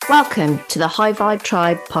Welcome to the High Vibe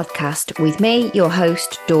Tribe podcast with me, your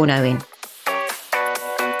host, Dawn Owen.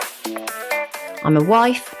 I'm a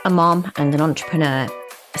wife, a mom and an entrepreneur,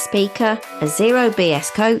 a speaker, a zero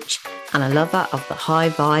BS coach and a lover of the high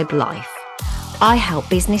vibe life. I help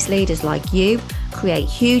business leaders like you create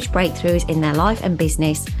huge breakthroughs in their life and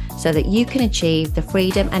business so that you can achieve the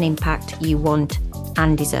freedom and impact you want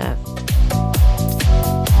and deserve.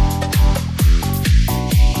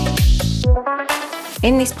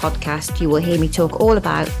 In this podcast, you will hear me talk all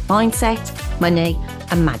about mindset, money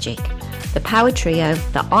and magic. The power trio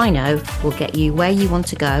that I know will get you where you want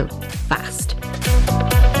to go fast.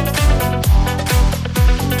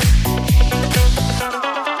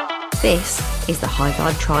 This is the High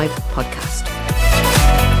Vibe Tribe podcast.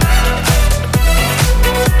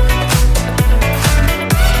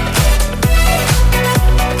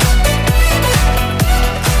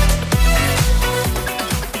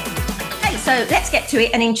 So let's get to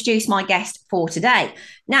it and introduce my guest for today.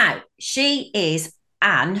 Now, she is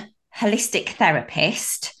an holistic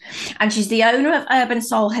therapist and she's the owner of Urban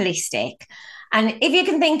Soul Holistic. And if you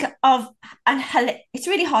can think of, it's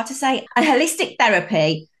really hard to say, a holistic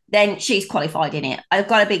therapy, then she's qualified in it. I've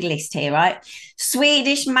got a big list here, right?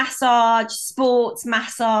 Swedish massage, sports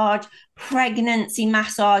massage, pregnancy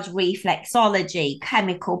massage, reflexology,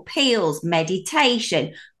 chemical peels,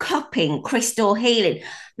 meditation, cupping, crystal healing.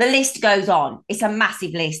 The list goes on. It's a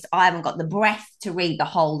massive list. I haven't got the breath to read the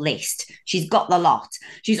whole list. She's got the lot.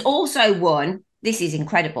 She's also won, this is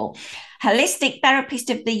incredible, Holistic Therapist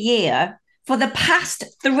of the Year for the past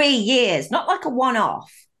 3 years, not like a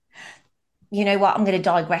one-off. You know what? I'm going to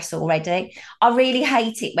digress already. I really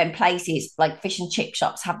hate it when places like fish and chip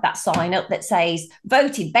shops have that sign up that says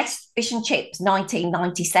voted best fish and chips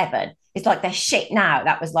 1997. It's like they're shit now.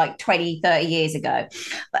 That was like 20, 30 years ago.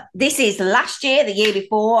 But this is last year, the year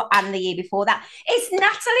before, and the year before that. It's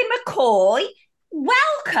Natalie McCoy.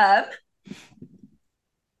 Welcome.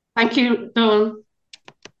 Thank you, Dawn.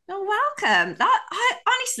 Oh, welcome.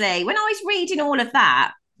 Honestly, when I was reading all of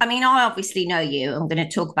that, I mean, I obviously know you. I'm going to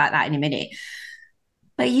talk about that in a minute.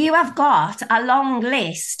 But you have got a long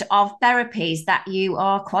list of therapies that you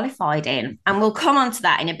are qualified in. And we'll come on to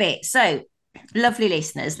that in a bit. So, lovely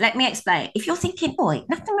listeners, let me explain. If you're thinking, boy,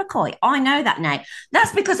 Natalie McCoy, I know that name.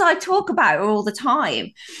 That's because I talk about her all the time.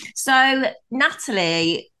 So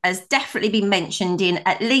Natalie has definitely been mentioned in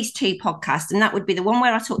at least 2 podcasts. And that would be the one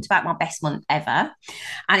where I talked about my best month ever.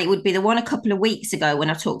 And it would be the one a couple of weeks ago when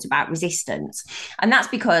I talked about resistance. And that's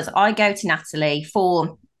because I go to Natalie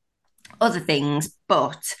for other things,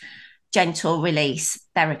 but gentle release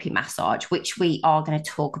therapy massage, which we are going to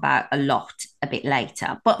talk about a lot a bit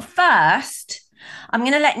later. But first, I'm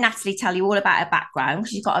going to let Natalie tell you all about her background.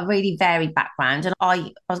 She's got a really varied background. And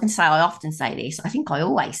I was going to say, I often say this, I think I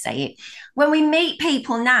always say it. When we meet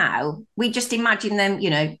people now, we just imagine them, you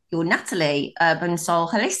know, you're Natalie, Urban Soul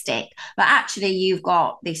Holistic, but actually you've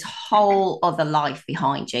got this whole other life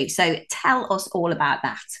behind you. So tell us all about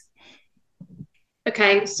that.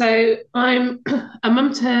 Okay, so I'm a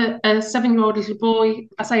mum to a 7-year-old little boy.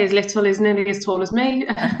 I say as little, he's nearly as tall as me,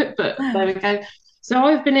 but there we go. So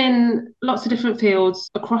I've been in lots of different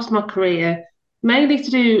fields across my career, mainly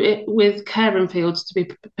to do it with caring fields, to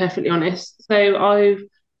be perfectly honest. So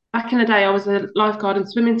back in the day, I was a lifeguard and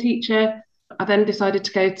swimming teacher. I then decided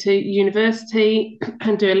to go to university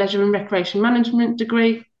and do a leisure and recreation management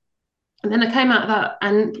degree. And then I came out of that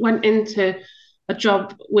and went into a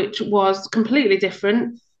job which was completely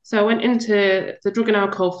different. So I went into the drug and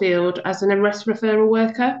alcohol field as an arrest referral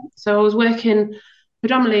worker. So I was working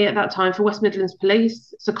predominantly at that time for West Midlands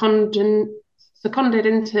Police, seconded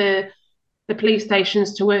into the police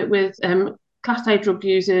stations to work with Class A drug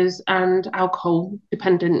users and alcohol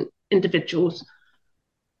dependent individuals.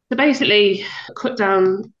 So basically cut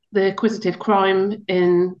down the acquisitive crime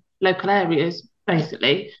in local areas,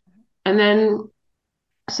 basically. And then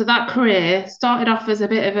so that career started off as a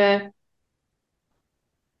bit of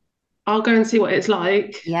I'll go and see what it's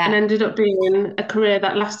like, and ended up being a career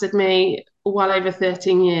that lasted me well over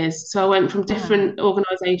 13 years. So I went from different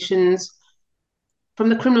organisations, from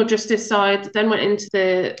the criminal justice side, then went into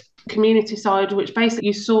the community side, which basically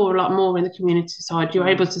you saw a lot more in the community side. You were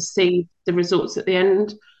able to see the results at the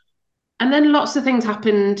end. And then lots of things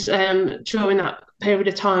happened during that period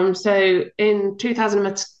of time. So in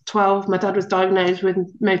 2012, my dad was diagnosed with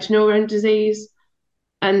motor neurone disease.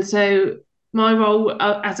 And so my role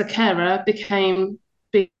as a carer became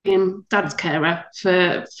being dad's carer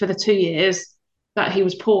for the 2 years that he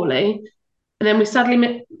was poorly. And then we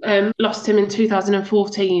sadly lost him in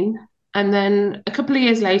 2014. And then a couple of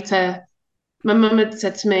years later, my mum had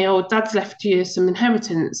said to me, "Oh, Dad's left you some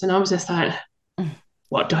inheritance." And I was just like,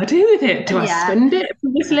 what do I do with it? Do I Yeah. spend it,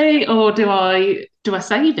 obviously, or do I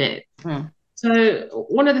save it? Mm. So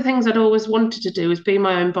one of the things I'd always wanted to do was be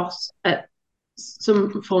my own boss at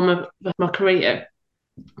some form of my career.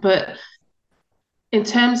 But in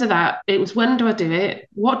terms of that, it was when do I do it?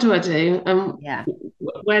 What do I do? And Yeah.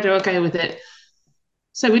 where do I go with it?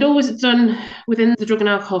 So we'd always done within the drug and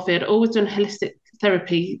alcohol field, always done holistic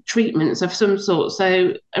therapy treatments of some sort.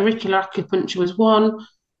 So auricular acupuncture was one,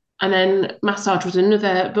 and then massage was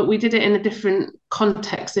another, but we did it in a different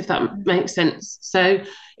context, if that makes sense. So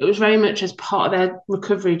it was very much as part of their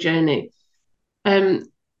recovery journey. Um,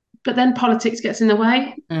 but then politics gets in the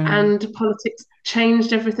way, Mm. and politics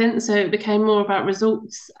changed everything. So it became more about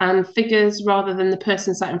results and figures rather than the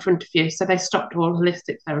person sat in front of you. So they stopped all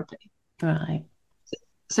holistic therapy. Right.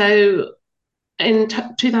 So in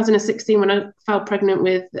 2016, when I fell pregnant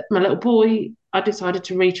with my little boy, I decided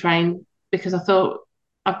to retrain because I thought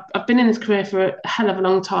I've been in this career for a hell of a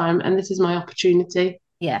long time, and this is my opportunity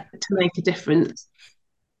Yeah. to make a difference.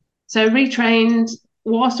 So retrained.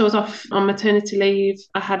 Whilst I was off on maternity leave,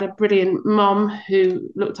 I had a brilliant mom who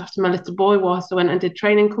looked after my little boy whilst I went and did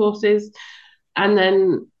training courses. And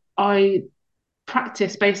then I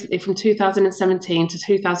practiced basically from 2017 to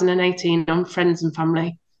 2018 on friends and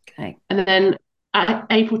family. Okay. And then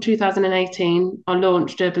April 2018, I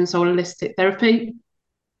launched Urban Soul Holistic Therapy.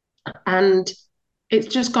 And it's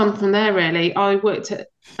just gone from there, really. I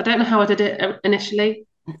don't know how I did it initially.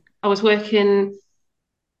 I was working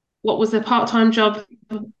what was a part-time job,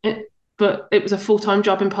 but it was a full-time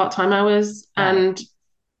job in part-time hours. Right. And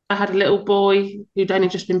I had a little boy who'd only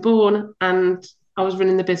just been born, and I was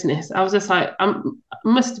running the business. I was just like, I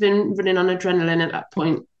must have been running on adrenaline at that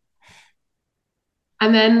point.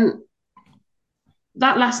 And then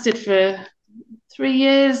that lasted for 3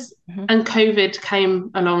 years, Mm-hmm. and COVID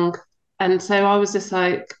came along. And so I was just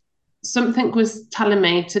like, something was telling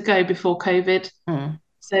me to go before COVID. Mm.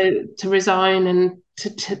 So to resign and to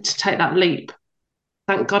take that leap.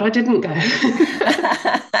 Thank God I didn't go.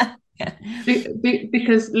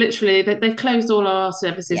 Because literally they closed all our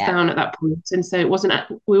services Yeah. down at that point, and so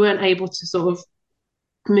we weren't able to sort of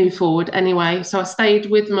move forward anyway. So I stayed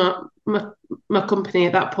with my company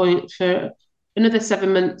at that point for another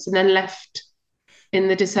 7 months, and then left in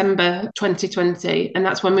the December 2020, and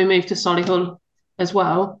that's when we moved to Solihull as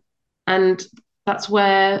well. And that's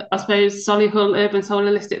where I suppose Solihull Urban Soul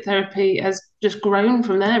Holistic Therapy has just grown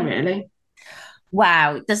from there, really.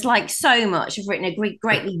 Wow, there's like so much. I've written a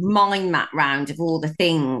greatly mind map round of all the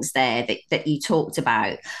things there that you talked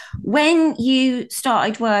about. When you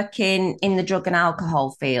started working in the drug and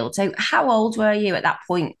alcohol field, so how old were you at that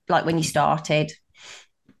point, like when you started?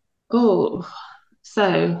 Oh,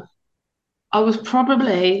 so I was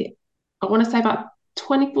probably, I want to say about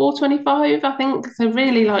 24, 25, I think. So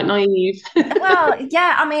really like naive. Well,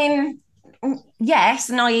 yeah, I mean, yes,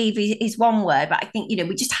 naive is one word, but I think,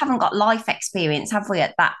 we just haven't got life experience, have we,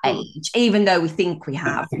 at that age, even though we think we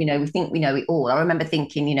have, we think we know it all. I remember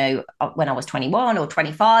thinking, when I was 21 or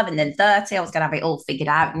 25 and then 30, I was going to have it all figured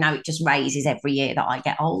out. Now it just raises every year that I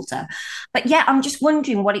get older. But yeah, I'm just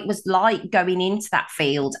wondering what it was like going into that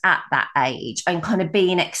field at that age and kind of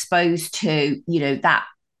being exposed to, that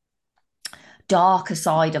darker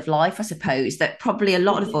side of life, I suppose, that probably a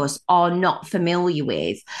lot of us are not familiar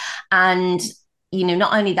with. And,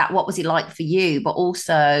 not only that, what was it like for you, but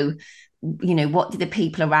also, what did the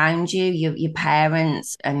people around you, your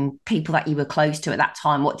parents and people that you were close to at that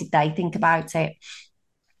time, what did they think about it?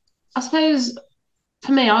 I suppose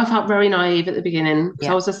for me, I felt very naive at the beginning because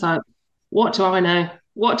I Yeah. was just like, what do I know?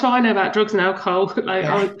 What do I know about drugs and alcohol? Like,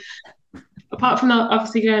 Yeah. apart from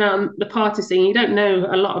obviously going out on the party scene, you don't know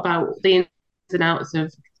a lot about the ins and outs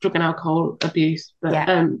of drug and alcohol abuse. But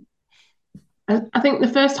Yeah. I think the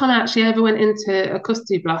first time I actually ever went into a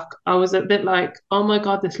custody block, I was a bit like, oh my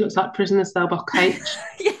God, this looks like prisoner cell block H.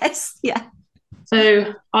 Yes. Yeah.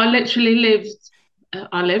 So I literally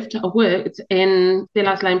I worked in the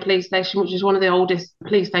Lane Police Station, which is one of the oldest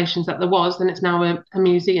police stations that there was, and it's now a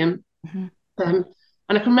museum. Mm-hmm. And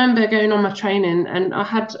I can remember going on my training, and I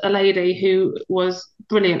had a lady who was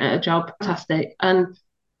brilliant at her job, fantastic, and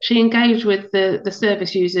she engaged with the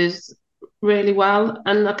service users really well.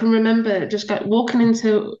 And I can remember just walking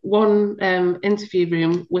into one interview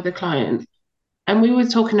room with a client, and we were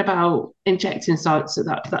talking about injecting sites at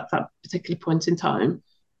that particular point in time.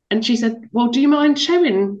 And she said, well, do you mind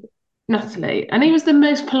showing Natalie? And he was the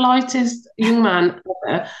most politest young man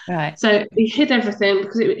ever. Right. So he hid everything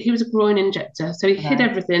because he was a groin injector. So he hid Right.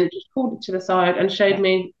 everything, just pulled it to the side and showed Yeah.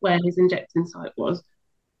 me where his injecting site was.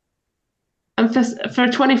 And for a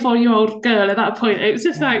 24-year-old girl at that point, it was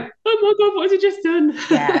just like, oh my God, what have you just done?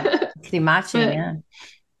 Yeah, I can imagine, but yeah.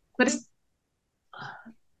 but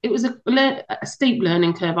it was a steep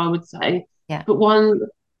learning curve, I would say, Yeah. but one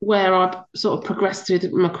where I sort of progressed through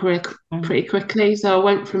my career pretty quickly. So I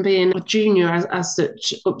went from being a junior as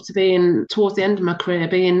such up to being towards the end of my career,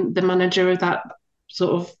 being the manager of that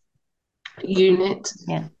sort of unit.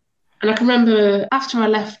 Yeah. And I can remember after I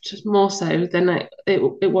left more so than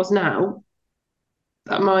it was now,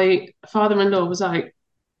 that my father-in-law was like,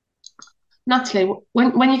 Natalie,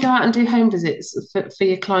 when you go out and do home visits for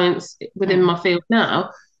your clients within my field now,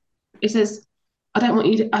 he says, I don't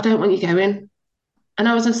want you going. And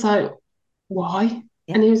I was just like, why?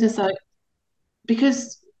 Yeah. And he was just like,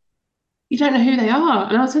 because you don't know who they are.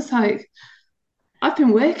 And I was just like, I've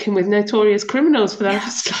been working with notorious criminals for the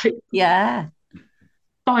last like Yeah.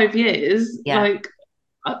 5 years. Yeah. Like,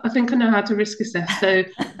 I think I know how to risk assess. So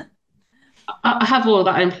I have all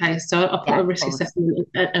that in place. So I put Yeah, a of risk course. assessment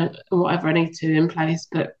and whatever I need to in place.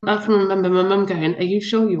 But I can remember my mum going, are you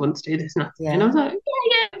sure you want to do this, Natalie? And I Yeah. was like,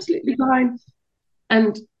 yeah, absolutely fine.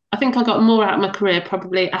 And I think I got more out of my career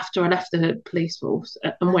probably after I left the police force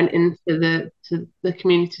and went into the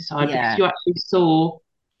community side, because Yeah. you actually saw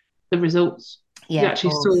the results. You Yeah, of actually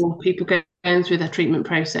course. saw people going through their treatment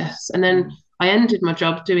process. And then I ended my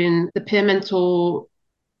job doing the peer mentor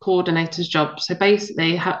coordinator's job. So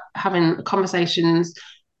basically having conversations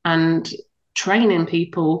and training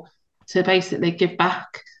people to basically give back.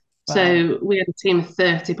 Wow. So we had a team of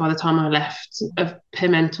 30 by the time I left, of peer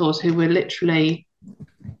mentors who were literally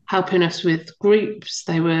helping us with groups.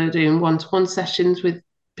 They were doing one-to-one sessions with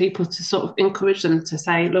people to sort of encourage them to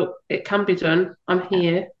say, look, it can be done. I'm Yeah.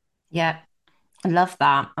 here. Yeah. I love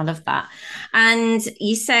that. I love that. And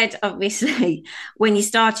you said, obviously, when you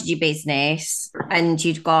started your business and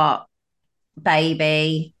you'd got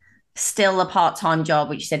baby, still a part-time job,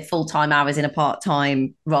 which you said full-time hours in a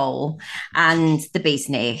part-time role, and the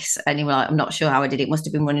business. And you were like, I'm not sure how I did it. Must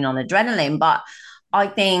have been running on adrenaline. But I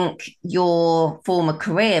think your former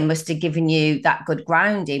career must have given you that good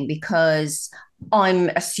grounding, because I'm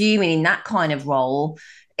assuming in that kind of role,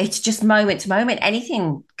 it's just moment to moment.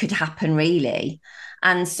 Anything could happen, really.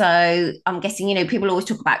 And so I'm guessing, people always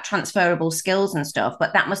talk about transferable skills and stuff,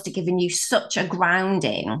 but that must have given you such a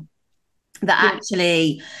grounding that Yeah.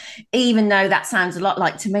 actually, even though that sounds a lot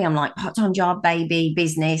like, to me, I'm like, part-time job, baby,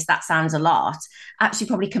 business, that sounds a lot. Actually,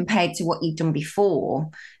 probably compared to what you've done before,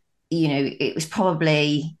 it was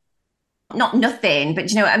probably not nothing, but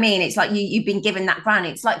you know what I mean? It's like you've been given that ground.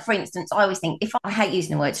 It's like, for instance, I always think, if I hate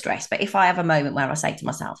using the word stress, but if I have a moment where I say to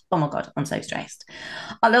myself, oh my God, I'm so stressed,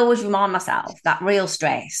 I'll always remind myself that real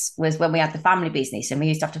stress was when we had the family business and we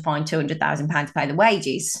used to have to find £200,000 to pay the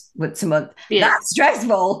wages once a month. Yeah. That's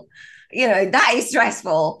stressful. That is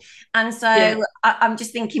stressful. And so Yeah. I'm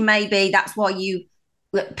just thinking maybe that's why you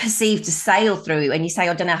perceived to sail through, and you say,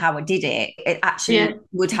 I don't know how I did it. It actually Yeah.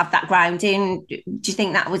 would have that grounding. Do you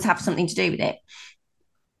think that would have something to do with it?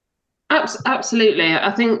 Absolutely.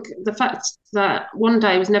 I think the fact that one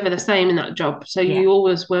day was never the same in that job. So Yeah. you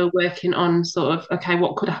always were working on sort of, okay,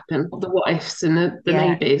 what could happen, the what ifs and the Yeah.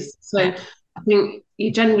 maybes. So Yeah. I think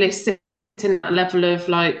you generally sit in that level of,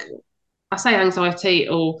 like, I say anxiety,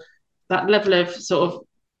 or that level of sort of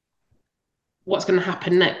what's going to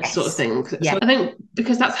happen next sort of Yes. thing. So Yeah. I think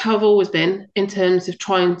because that's how I've always been in terms of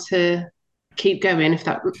trying to keep going, if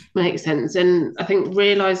that makes sense. And I think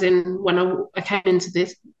realizing when I came into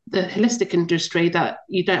the holistic industry, that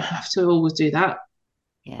you don't have to always do that,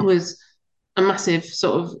 Yeah. was a massive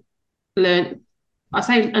sort of learn. I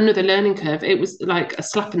say another learning curve. It was like a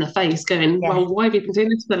slap in the face going, Yeah. well, why have you been doing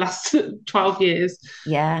this for the last 12 years?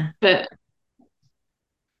 Yeah. But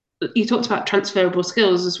you talked about transferable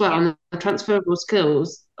skills as well. Yeah. And the transferable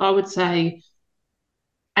skills, I would say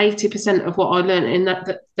 80% of what I learned in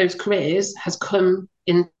those careers has come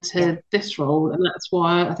Yeah. into this role. And that's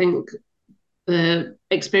why I think the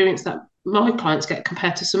experience that my clients get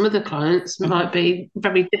compared to some other clients might be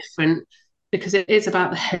very different, because it is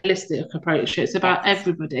about the holistic approach. It's about Yes.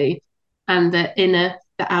 everybody, and the inner,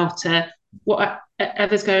 the outer,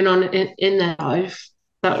 whatever's going on in their life,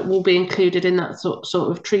 that will be included in that sort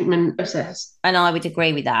of treatment process. And I would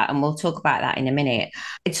agree with that. And we'll talk about that in a minute.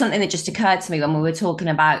 It's something that just occurred to me when we were talking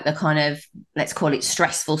about the kind of, let's call it,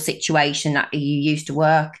 stressful situation that you used to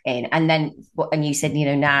work in. And then, and you said,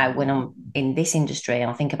 now when I'm in this industry,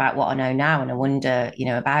 I think about what I know now and I wonder,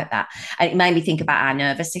 about that. And it made me think about our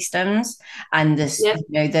nervous systems and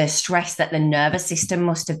Yeah. the stress that the nervous system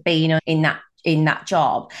must have been in that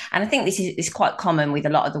job. And I think this is quite common with a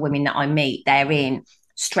lot of the women that I meet. They're in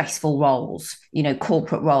stressful roles,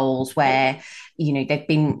 corporate roles where, they've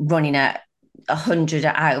been running at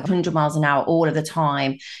 100 miles an hour all of the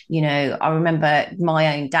time. I remember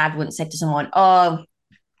my own dad once said to someone, "Oh,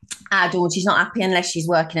 our daughter's not happy unless she's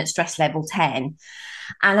working at stress level 10."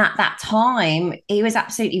 And at that time, he was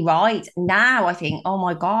absolutely right. Now I think, oh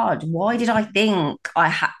my God, why did I think I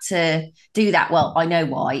had to do that? Well, I know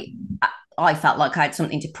why. I felt like I had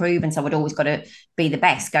something to prove. And so I'd always got to be the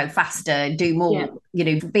best, go faster, do more,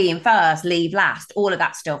 being first, leave last, all of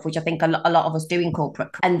that stuff, which I think a lot of us do in corporate.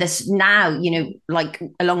 And this now, like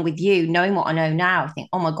along with you, knowing what I know now, I think,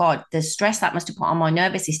 oh my God, the stress that must have put on my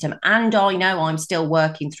nervous system. And I know I'm still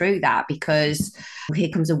working through that, because here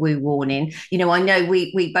comes a woo warning. I know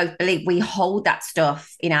we both believe we hold that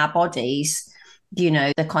stuff in our bodies,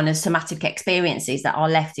 the kind of somatic experiences that are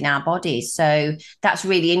left in our bodies. So that's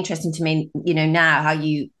really interesting to me, now how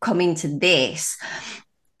you come into this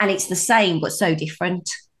and it's the same, but so different.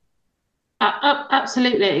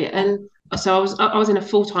 Absolutely. And so I was in a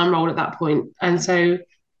full-time role at that point. And so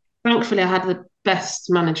thankfully I had the best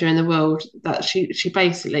manager in the world, that she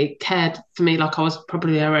basically cared for me like I was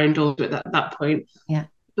probably her own daughter at that point. Yeah.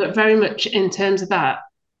 But very much in terms of that,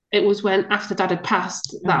 it was when after Dad had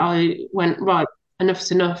passed that I went, right,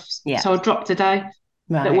 enough's enough. Yeah. So I dropped a day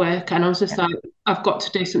at work, and I was just like, I've got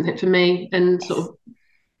to do something for me and sort of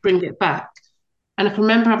bring it back. And I can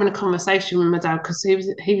remember having a conversation with my dad, because he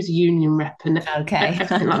was a union rep and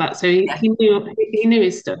everything like that. So he knew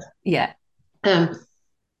his stuff. Yeah. And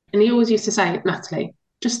he always used to say, Natalie,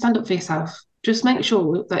 just stand up for yourself. Just make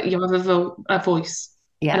sure that you have a voice.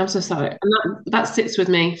 Yeah. And I was just like, and that sits with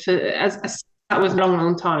me for as that was a long,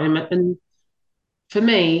 long time. And for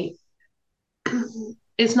me,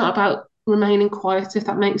 it's not about remaining quiet, if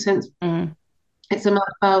that makes sense. It's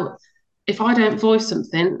about, if I don't voice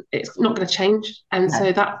something, it's not going to change. And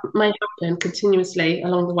so that may happen continuously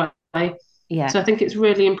along the way. Yeah. So I think it's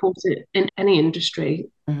really important in any industry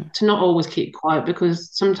to not always keep quiet,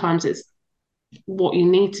 because sometimes it's what you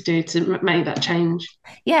need to do to make that change.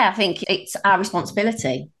 Yeah, I think it's our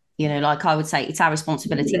responsibility. Like I would say, it's our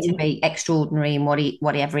responsibility to be extraordinary in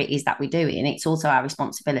whatever it is that we do. And it's also our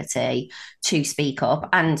responsibility to speak up.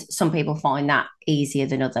 And some people find that easier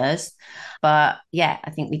than others. But yeah,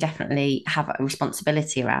 I think we definitely have a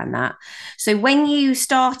responsibility around that. So when you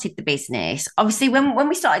started the business, obviously when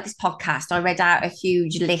we started this podcast, I read out a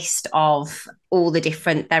huge list of all the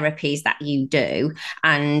different therapies that you do.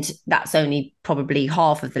 And that's only probably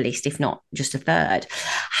half of the list, if not just a third.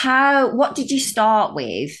 What did you start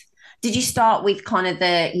with? Did you start with kind of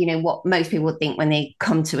the, what most people think when they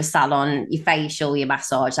come to a salon, your facial, your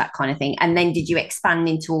massage, that kind of thing? And then did you expand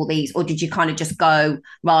into all these, or did you kind of just go,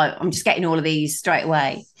 right, I'm just getting all of these straight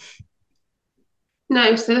away?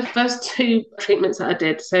 No, so the first two treatments that I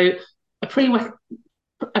did, so a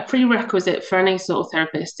prerequisite for any sort of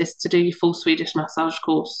therapist is to do your full Swedish massage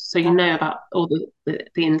course, so you know about all the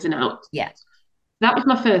ins and outs. Yeah. That was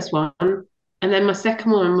my first one. And then my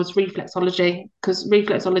second one was reflexology, because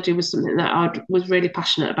reflexology was something that I was really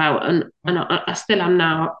passionate about, and I still am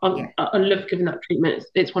now. I love giving that treatment.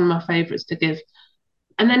 It's one of my favourites to give.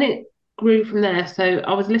 And then it grew from there. So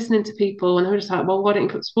I was listening to people, and they were just like, well, why don't you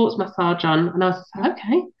put sports massage on? And I was like,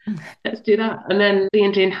 okay, let's do that. And then the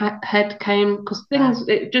Indian head came, because so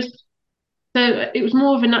it was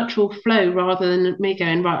more of a natural flow rather than me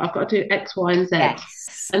going, right, I've got to do X, Y, and Z.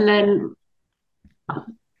 Yes. And then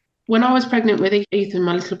when I was pregnant with Ethan,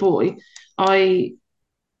 my little boy, I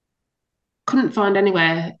couldn't find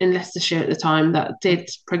anywhere in Leicestershire at the time that did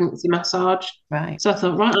pregnancy massage. Right. So I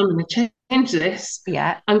thought, right, I'm going to change this.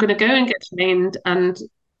 Yeah. I'm going to go and get trained and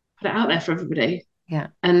put it out there for everybody. Yeah.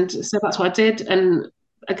 And so that's what I did. And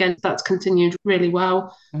again, that's continued really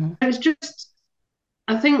well. It was just,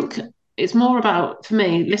 I think it's more about, for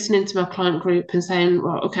me, listening to my client group and saying,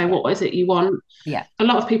 well, okay, what is it you want? Yeah. A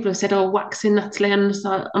lot of people have said, oh, waxing, Natalie. I'm just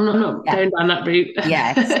like, I'm not going down that route.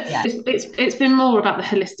 Yes. Yeah. It's been more about the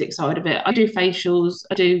holistic side of it. I do facials,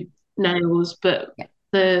 I do nails, but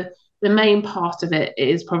the main part of it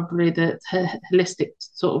is probably the holistic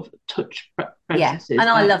sort of touch processes. Yeah. And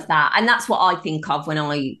I love that. And that's what I think of when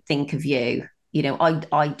I think of you.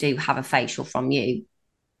 I do have a facial from you,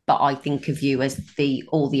 but I think of you as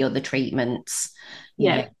all the other treatments.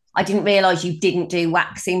 I didn't realise you didn't do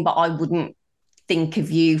waxing, but I wouldn't think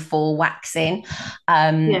of you for waxing.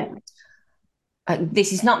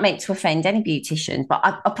 This is not meant to offend any beautician, but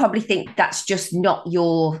I probably think that's just not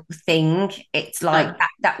your thing. It's like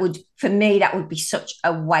that would, for me, that would be such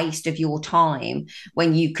a waste of your time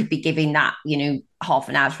when you could be giving that, half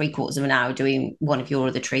an hour, 3/4 of an hour doing one of your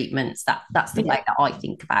other treatments. That's the way that I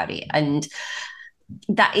think about it. And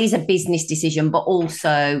that is a business decision, but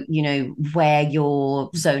also, you know, where your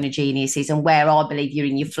zone of genius is and where I believe you're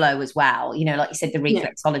in your flow as well. You know, like you said, the Yeah.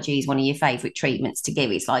 reflexology is one of your favorite treatments to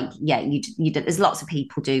give. It's like, yeah, there's lots of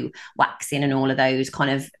people do waxing and all of those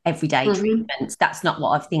kind of everyday Mm-hmm. treatments. That's not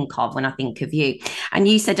what I think of when I think of you. And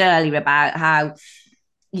you said earlier about how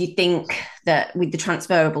you think that with the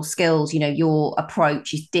transferable skills, you know, your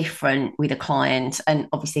approach is different with a client. And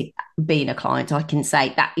obviously, being a client, I can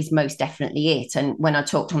say that is most definitely it. And when I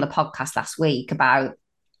talked on the podcast last week about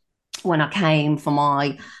when I came for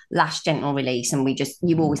my last gentle release, and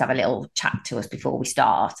you always have a little chat to us before we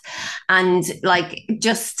start, and like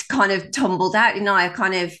just kind of tumbled out, and I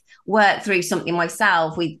kind of worked through something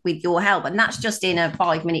myself with your help, and that's just in a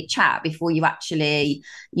 5 minute chat before you actually,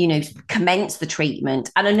 you know, commence the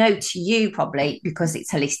treatment. And I know to you, probably because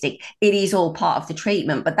it's holistic, it is all part of the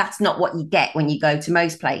treatment, but that's not what you get when you go to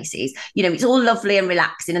most places. You know, it's all lovely and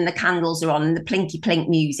relaxing, and the candles are on, and the plinky plink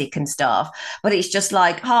music and stuff, but it's just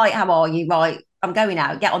like, hi, how are you? Right, I'm going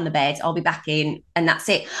out, get on the bed, I'll be back in, and that's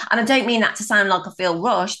it. And I don't mean that to sound like I feel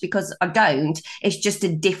rushed, because I don't. It's just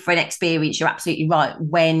a different experience. You're absolutely right.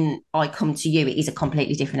 When I come to you, it is a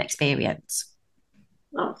completely different experience.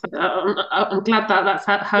 I'm glad that that's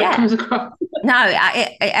how it Yeah. comes across. No,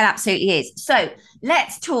 it absolutely is. So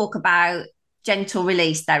let's talk about gentle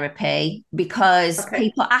release therapy, because Okay.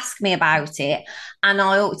 people ask me about it. And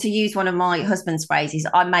to use one of my husband's phrases,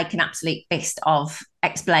 I make an absolute fist of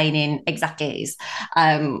explaining exactly is.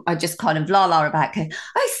 I just kind of la la about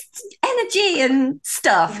energy and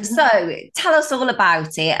stuff. Mm-hmm. So tell us all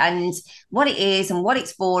about it and what it is and what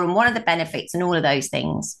it's for and what are the benefits and all of those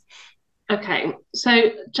things. Okay,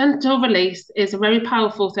 so gentle release is a very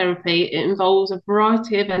powerful therapy. It involves a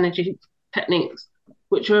variety of energy techniques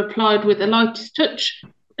which are applied with the lightest touch,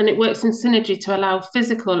 and it works in synergy to allow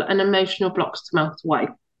physical and emotional blocks to melt away.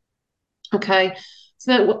 Okay,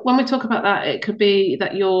 so when we talk about that, it could be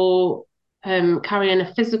that you're carrying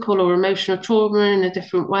a physical or emotional trauma in a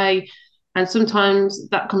different way, and sometimes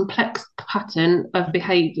that complex pattern of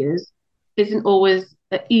behaviours isn't always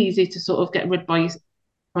easy to sort of get rid by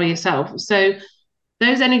yourself. So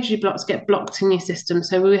those energy blocks get blocked in your system.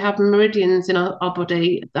 So we have meridians in our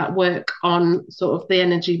body that work on sort of the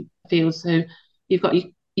energy field. So you've got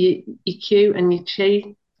your Q and your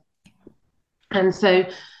Chi. And so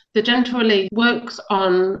the gentle release works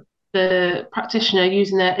on the practitioner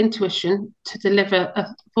using their intuition to deliver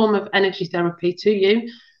a form of energy therapy to you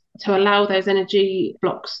to allow those energy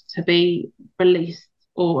blocks to be released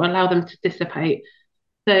or allow them to dissipate.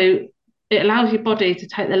 So it allows your body to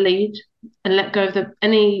take the lead and let go of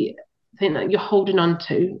anything that you're holding on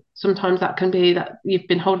to. Sometimes that can be that you've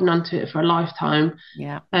been holding on to it for a lifetime.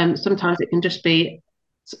 Yeah. Sometimes it can just be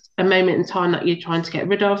a moment in time that you're trying to get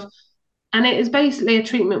rid of. And it is basically a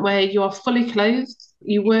treatment where you are fully clothed.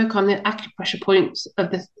 You work on the acupressure points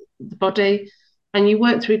of the body, and you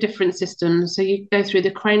work through different systems. So you go through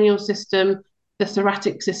the cranial system, the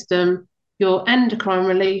thoracic system, your endocrine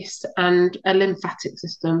release, and a lymphatic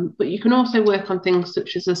system. But you can also work on things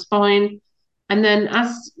such as the spine. And then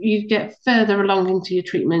as you get further along into your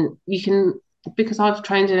treatment, you can, because I've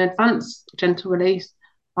trained in advanced gentle release,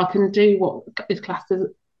 I can do what is classed as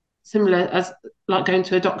similar as like going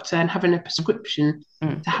to a doctor and having a prescription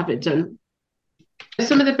to have it done.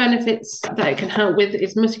 Some of the benefits that it can help with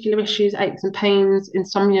is muscular issues, aches and pains,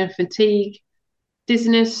 insomnia, fatigue,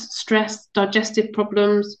 dizziness, stress, digestive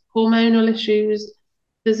problems, hormonal issues.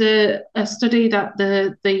 There's a study that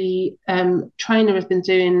the trainer has been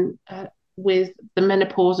doing with the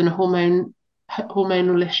menopause and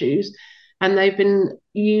hormonal issues, and they've been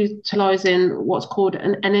utilising what's called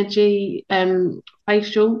an energy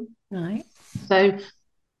facial. Right. So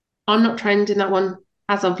I'm not trained in that one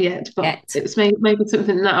as of yet, but it's maybe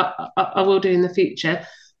something that I will do in the future.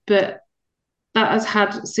 But that has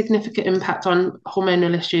had significant impact on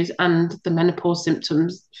hormonal issues and the menopause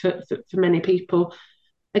symptoms for many people.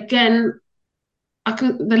 Again,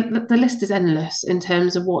 the list is endless in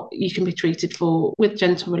terms of what you can be treated for with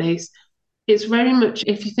gentle release. It's very much,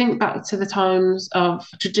 if you think back to the times of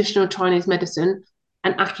traditional Chinese medicine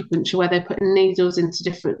and acupuncture, where they're putting needles into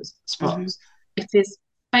different spots, it is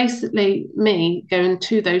basically me going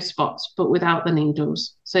to those spots, but without the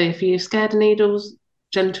needles. So if you're scared of needles,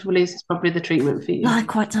 gentle release is probably the treatment for you.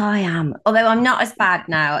 Like what I am. Although I'm not as bad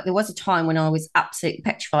now. There was a time when I was absolutely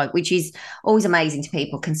petrified, which is always amazing to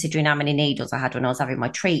people considering how many needles I had when I was having my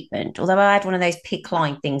treatment. Although I had one of those PICC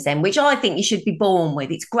line things then, which I think you should be born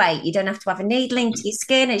with. It's great. You don't have to have a needle into your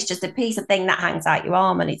skin. It's just a piece of thing that hangs out your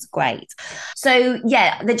arm and it's great. So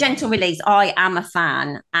yeah, the gentle release, I am a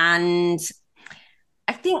fan. And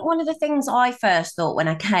think one of the things I first thought when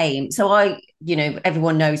I came, so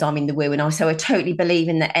everyone knows I'm in the woo, and so I totally believe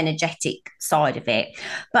in the energetic side of it.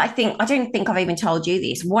 But I don't think I've even told you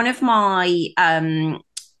this. One of my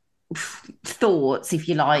thoughts, if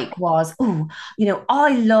you like, was,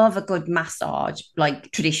 I love a good massage,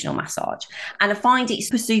 like traditional massage, and I find it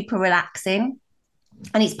super relaxing.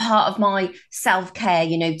 And it's part of my self-care,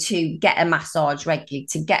 to get a massage regularly,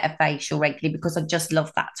 to get a facial regularly, because I just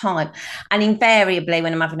love that time. And invariably,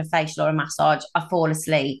 when I'm having a facial or a massage, I fall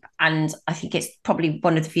asleep. And I think it's probably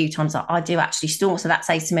one of the few times that I do actually snore. So that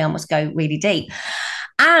says to me I must go really deep.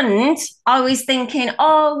 And I was thinking,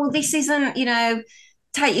 oh, well, this isn't,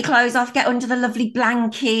 take your clothes off, get under the lovely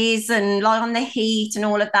blankets and lie on the heat and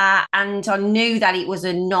all of that. And I knew that it was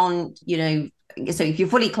a so if you're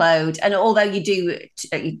fully clothed, and although you do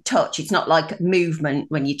touch, it's not like movement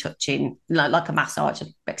when you're touching, like a massage. I've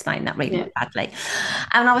explained that really badly.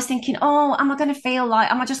 And I was thinking, oh, am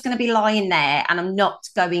I just going to be lying there and I'm not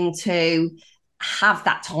going to have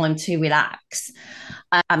that time to relax?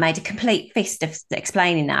 I made a complete fist of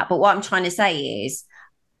explaining that. But what I'm trying to say is,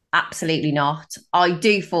 absolutely not. I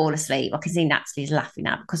do fall asleep. I can see Natalie's laughing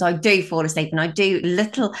now, because I do fall asleep, and I do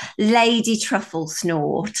little lady truffle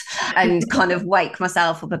snort and kind of wake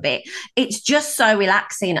myself up a bit. It's just so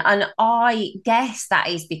relaxing. And I guess that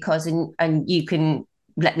is because, and you can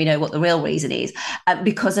let me know what the real reason is,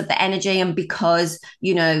 because of the energy, and because,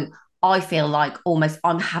 I feel like almost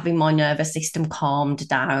I'm having my nervous system calmed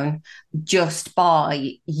down just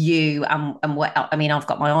by you. And what, I mean, I've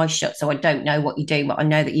got my eyes shut, so I don't know what you do, but I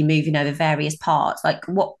know that you're moving over various parts. Like,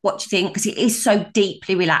 what do you think? Because it is so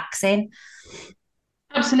deeply relaxing.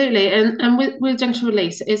 Absolutely. And with gentle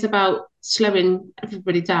release, it is about slowing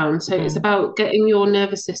everybody down. So it's about getting your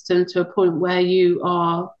nervous system to a point where you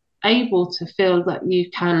are able to feel that you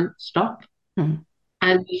can stop.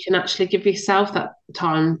 And you can actually give yourself that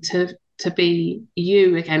time to be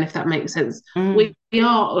you again, if that makes sense. We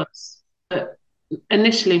are us, but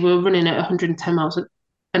initially we were running at 110 miles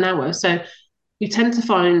an hour. So you tend to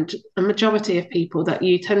find a majority of people that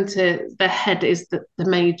their head is the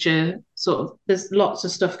major sort of, there's lots of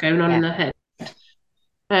stuff going on in their head.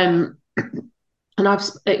 And I've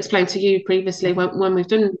explained to you previously when we've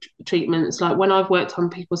done treatments, like when I've worked on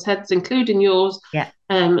people's heads, including yours,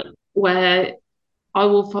 where I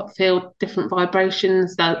will feel different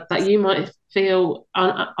vibrations that you might feel.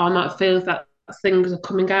 I might feel that things are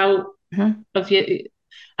coming out of you,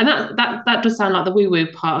 and that does sound like the woo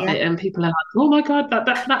part of it. And people are like, "Oh my god,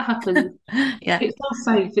 that happened." It's not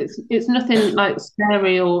safe. It's nothing like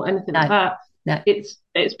scary or anything like that. No.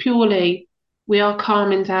 It's purely we are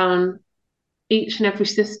calming down each and every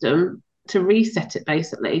system to reset it,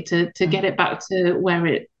 basically to get it back to where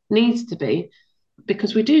it needs to be.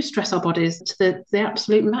 Because we do stress our bodies to the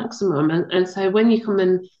absolute maximum. And so when you come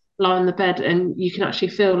and lie on the bed and you can actually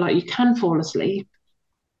feel like you can fall asleep,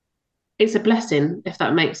 it's a blessing, if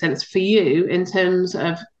that makes sense, for you in terms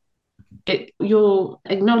of it. You're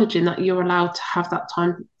acknowledging that you're allowed to have that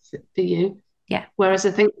time for you. Yeah. Whereas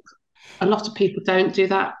I think a lot of people don't do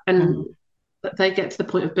that, and they get to the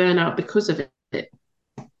point of burnout because of it.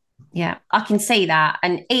 Yeah, I can see that.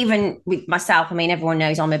 And even with myself, I mean, everyone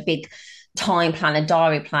knows I'm a big time planner,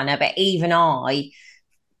 diary planner, but even I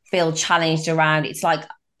feel challenged around. It's like,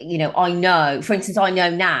 I know, for instance, I know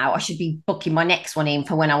now I should be booking my next one in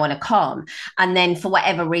for when I want to come. And then for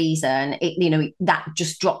whatever reason, that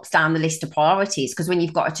just drops down the list of priorities. Because when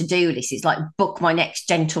you've got a to-do list, it's like book my next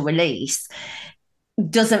gentle release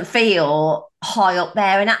doesn't feel high up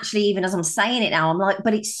there. And actually, even as I'm saying it now, I'm like,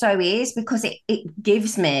 but it so is, because it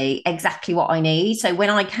gives me exactly what I need. So when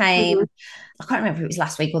I came, I can't remember if it was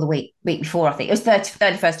last week or the week before, I think it was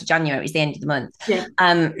 31st of January, it was the end of the month.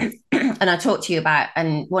 And I talked to you about,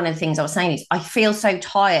 and one of the things I was saying is I feel so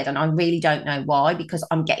tired, and I really don't know why, because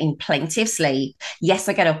I'm getting plenty of sleep. Yes,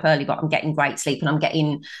 I get up early, but I'm getting great sleep, and I'm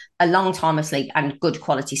getting a long time of sleep and good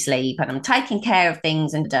quality sleep, and I'm taking care of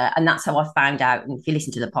things. And that's how I found out. And if you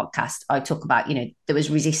listen to the podcast, I talk about, there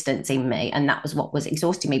was resistance in me, and that was what was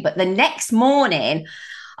exhausting me. But the next morning,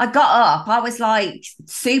 I got up, I was like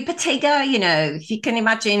super Tigger, if you can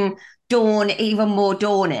imagine dawn, even more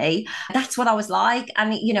dawny. That's what I was like.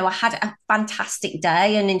 And, I had a fantastic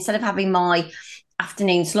day. And instead of having my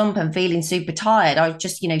afternoon slump and feeling super tired, I was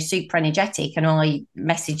just, super energetic. And I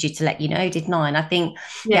messaged you to let you know, didn't I? And I think,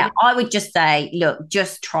 I would just say, look,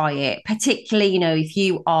 just try it. Particularly, if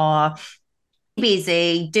you are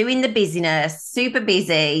busy, doing the busyness, super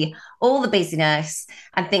busy, all the busyness,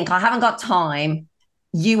 and think, I haven't got time.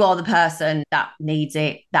 You are the person that needs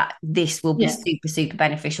it, that this will be super, super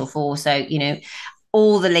beneficial for. So,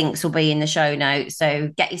 All the links will be in the show notes. So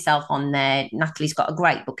get yourself on there. Natalie's got a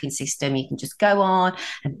great booking system. You can just go on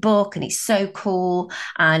and book, and it's so cool.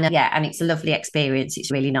 And yeah, and it's a lovely experience.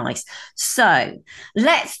 It's really nice. So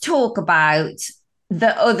let's talk about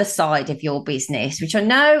the other side of your business, which I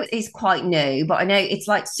know is quite new, but I know it's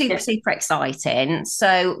like super, super exciting.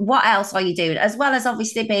 So what else are you doing? As well as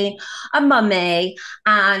obviously being a mummy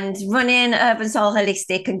and running Urban Soul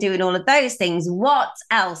Holistic and doing all of those things, what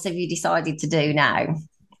else have you decided to do now?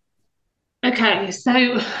 Okay,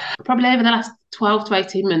 so probably over the last 12 to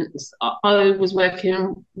 18 months, I was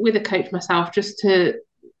working with a coach myself just to,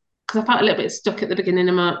 because I felt a little bit stuck at the beginning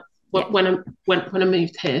of my, when I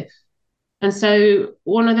moved here. And so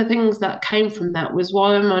one of the things that came from that was,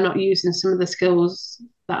 why am I not using some of the skills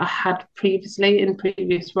that I had previously in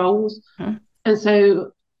previous roles? And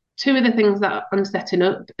so two of the things that I'm setting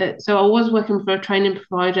up, so I was working for a training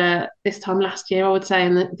provider this time last year, I would say,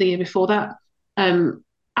 and the year before that,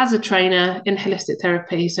 as a trainer in holistic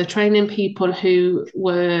therapy. So training people who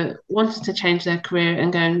were wanting to change their career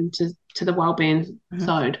and going to the wellbeing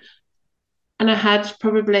side. And I had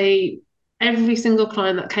probably every single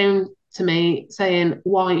client that came to me saying,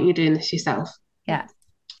 why aren't you doing this yourself? Yeah.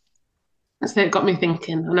 And so it got me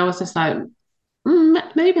thinking, and I was just like,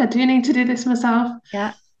 maybe I do need to do this myself.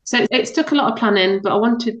 Yeah. So it took a lot of planning, but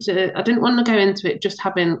I didn't want to go into it just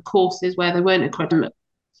having courses where they weren't accredited.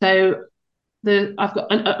 So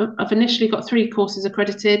I've initially got 3 courses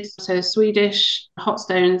accredited, so Swedish, hot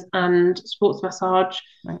stones, and sports massage.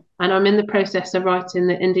 Right. And I'm in the process of writing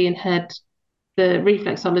the Indian head, the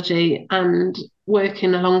reflexology, and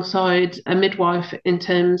working alongside a midwife in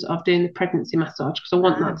terms of doing the pregnancy massage, because I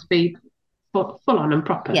want that to be full on and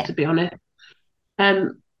proper, to be honest.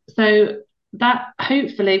 So that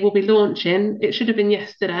hopefully will be launching. It should have been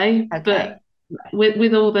yesterday, but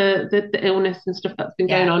with all the illness and stuff that's been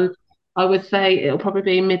going on, I would say it'll probably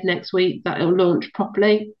be mid next week that it'll launch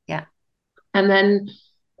properly. Yeah. And then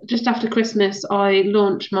just after Christmas, I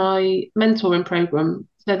launched my mentoring program.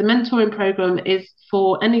 So the mentoring program is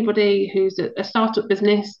for anybody who's a startup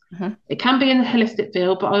business. It can be in the holistic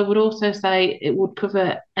field, but I would also say it would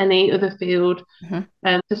cover any other field,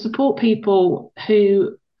 to support people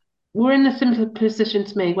who were in a similar position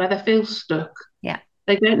to me, where they feel stuck. Yeah.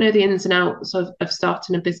 They don't know the ins and outs of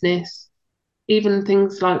starting a business, even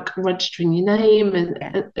things like registering your name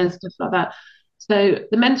and stuff like that. So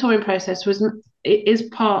the mentoring process is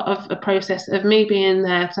part of a process of me being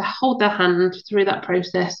there to hold their hand through that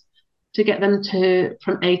process to get them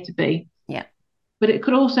from A to B. Yeah. But it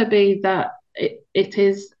could also be that it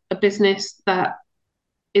is a business that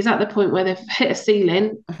is at the point where they've hit a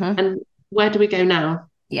ceiling, and where do we go now?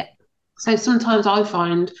 Yeah. So sometimes I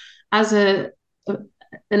find, as an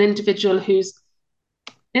individual who's,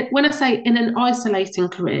 when I say in an isolating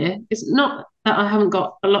career, it's not that I haven't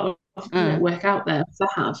got a lot of network out there, because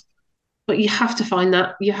I have, but you have to find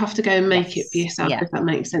that, you have to go and make it for yourself, if that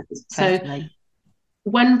makes sense. Totally. So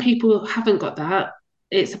when people haven't got that,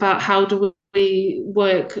 it's about how do we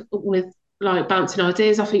work with, like, bouncing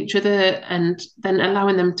ideas off each other, and then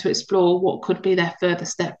allowing them to explore what could be their further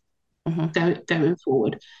step going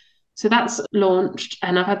forward. So that's launched,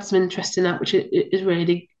 and I've had some interest in that, which is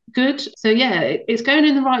really good. So yeah, it's going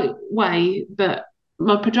in the right way, but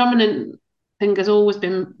my predominant thing has always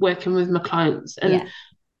been working with my clients. And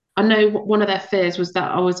I know one of their fears was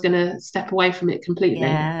that I was going to step away from it completely.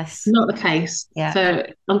 Yes. Not the case. Yeah. So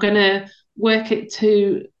I'm going to work it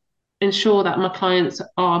to ensure that my clients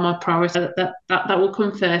are my priority, that will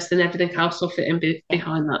come first, and everything else will fit in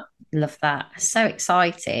behind that. Love that. So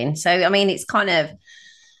exciting. So, I mean, it's kind of,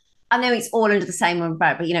 I know it's all under the same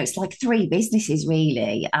umbrella, but, it's like 3 businesses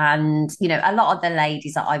really. And, a lot of the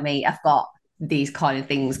ladies that I meet have got these kind of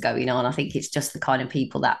things going on. I think it's just the kind of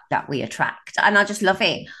people that we attract. And I just love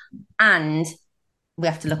it. And we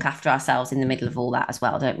have to look after ourselves in the middle of all that as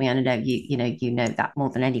well, don't we? And I know you know that more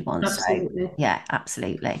than anyone. Absolutely. So, yeah,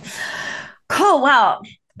 absolutely. Cool. Well,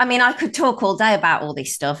 I mean, I could talk all day about all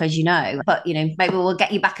this stuff, as you know, but, maybe we'll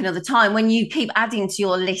get you back another time when you keep adding to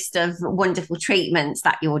your list of wonderful treatments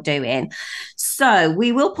that you're doing. So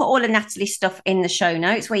we will put all of Natalie's stuff in the show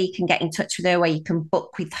notes, where you can get in touch with her, where you can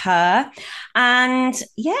book with her. And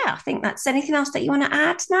yeah, I think that's anything else that you want to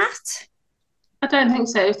add, Nat? I don't think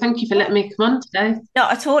so. Thank you for letting me come on today.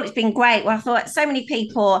 Not at all. It's been great. Well, I thought so many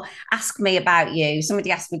people ask me about you. Somebody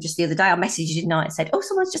asked me just the other day, I messaged you tonight and said,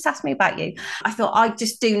 someone's just asked me about you. I thought I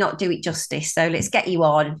just do not do it justice. So let's get you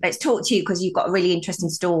on. Let's talk to you, because you've got a really interesting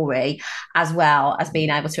story, as well as being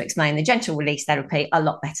able to explain the gentle release therapy a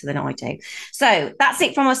lot better than I do. So that's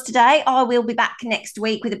it from us today. I will be back next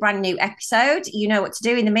week with a brand new episode. You know what to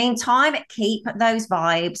do. In the meantime, keep those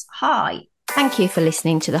vibes high. Thank you for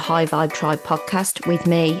listening to the High Vibe Tribe podcast with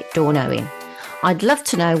me, Dawn Owen. I'd love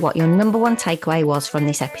to know what your number one takeaway was from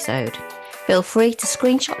this episode. Feel free to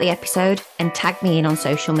screenshot the episode and tag me in on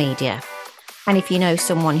social media. And if you know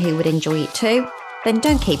someone who would enjoy it too, then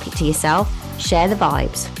don't keep it to yourself, share the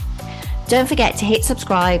vibes. Don't forget to hit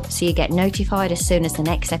subscribe so you get notified as soon as the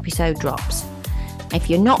next episode drops. If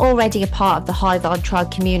you're not already a part of the High Vibe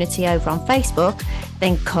Tribe community over on Facebook,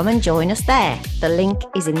 then come and join us there. The link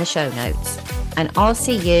is in the show notes. And I'll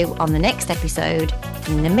see you on the next episode.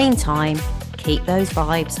 In the meantime, keep those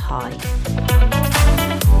vibes high.